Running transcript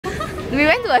We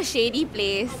went to a shady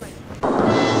place.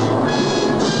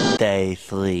 Day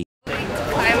 3. Climb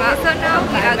out. So now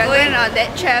we are going on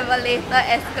that travelator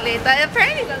escalator.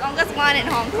 Apparently it's the longest one in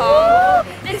Hong Kong.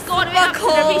 Let's go all the way up to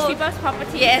the rich people's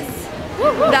property. Yes.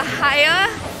 The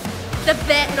higher, The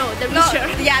richer.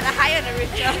 Yeah, the higher the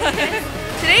richer.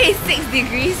 Today is 6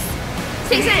 degrees.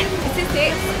 6 eh? Is it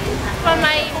 6? For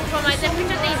my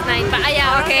temperature thing is 9, but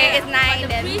yeah. Okay, it's 9 but the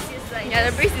then. breeze is like... Yeah,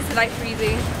 the breeze is like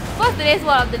freezing. What's today's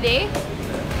word of the day?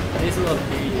 Today's word of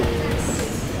the day is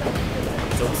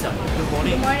早晨. Good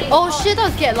morning. Oh shit, I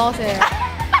was get lost eh.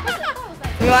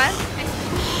 You want?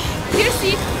 Can you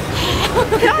see?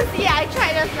 Cannot see, I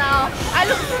tried just now. I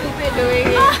look stupid doing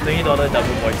it. $20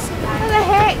 double voice. What the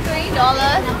heck? $20?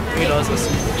 $20 for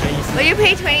soup. Chinese. Will you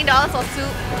pay $20 for soup?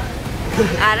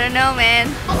 I don't know, man.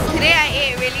 Today I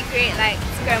ate really great like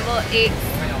scrambled eggs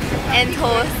and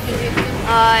toast.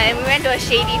 And we went to a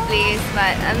shady place,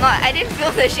 but I didn't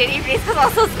film the shady place because I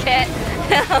was so scared.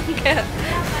 I'm gonna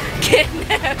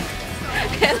kidnapped.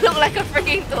 I look like a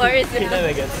freaking tourist.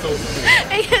 I get soaked.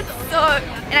 I get soaked.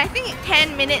 And I think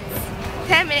 10 minutes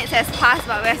has passed,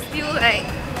 but we're still like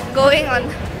going on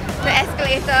the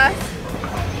escalators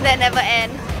that never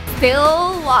end.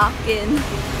 Still walking.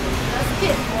 Let's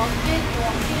keep walking.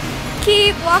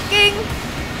 Keep walking,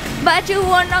 but you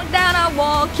won't knock down our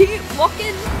wall. Keep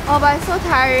walking. Oh, but it's so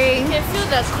tiring. You can feel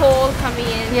the cold coming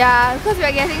in. Yeah, because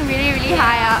we're getting really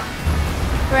high up.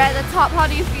 We're at the top. How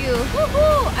do you feel?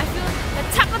 Woohoo! I feel the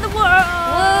top of the world.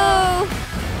 Whoa!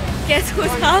 Guess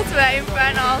whose house we're in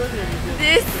front of?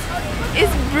 This is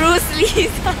Bruce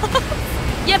Lee's house.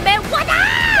 Yeah, man. What up?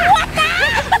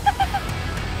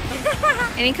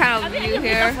 Any kind of view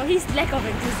here. For his lack of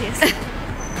enthusiasm.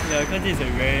 Yeah, because this is a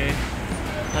very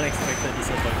unexpected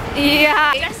disappointment.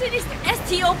 Yeah. Jackson is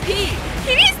STOP.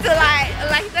 He needs to like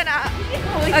lighten up.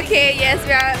 Okay, yes,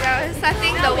 we are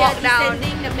starting the walk down.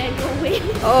 Descending the mango way.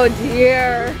 Oh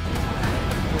dear.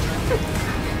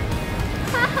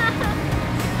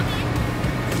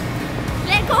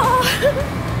 Let go.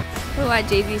 Oh, what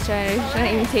JB's trying to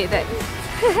imitate that.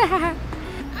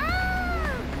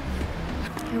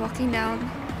 We're walking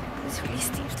down. It's really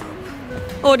steep slope.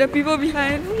 Oh, the people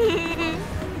behind.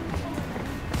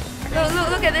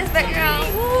 Look at this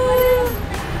background. Woo.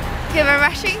 Okay, we're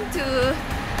rushing to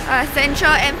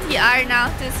Central MTR now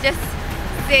to just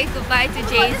say goodbye to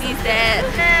JZ's dad.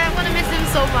 I'm gonna miss him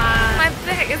so much. My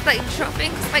back is like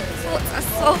dropping because my clothes are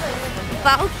so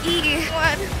bulky.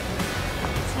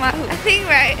 I think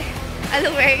I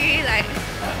look very like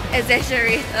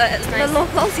exaggerated. The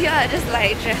locals here are just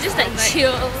like Just like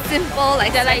chill. simple,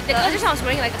 like They're like the girl sweater. just now was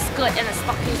wearing like a skirt and a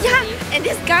stocking. Yeah, and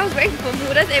this guy was wearing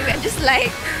Bermudas and we're just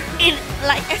like in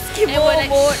like Eskimo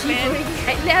mode, man.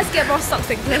 Like, let us get more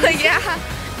socks and gloves. Yeah,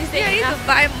 you need to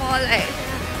buy more like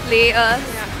layers.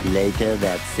 Later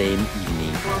that same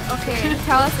evening. Okay,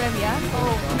 tell us where we are.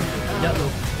 Yellow.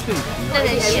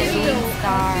 The shooting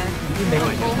star.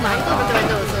 Oh my god.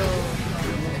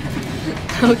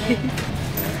 Okay.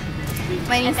 How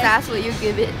many stars would you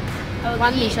give it? 1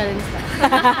 Michelin star.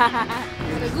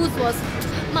 The goose was...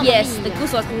 Yes, the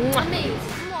goose was... Amazing.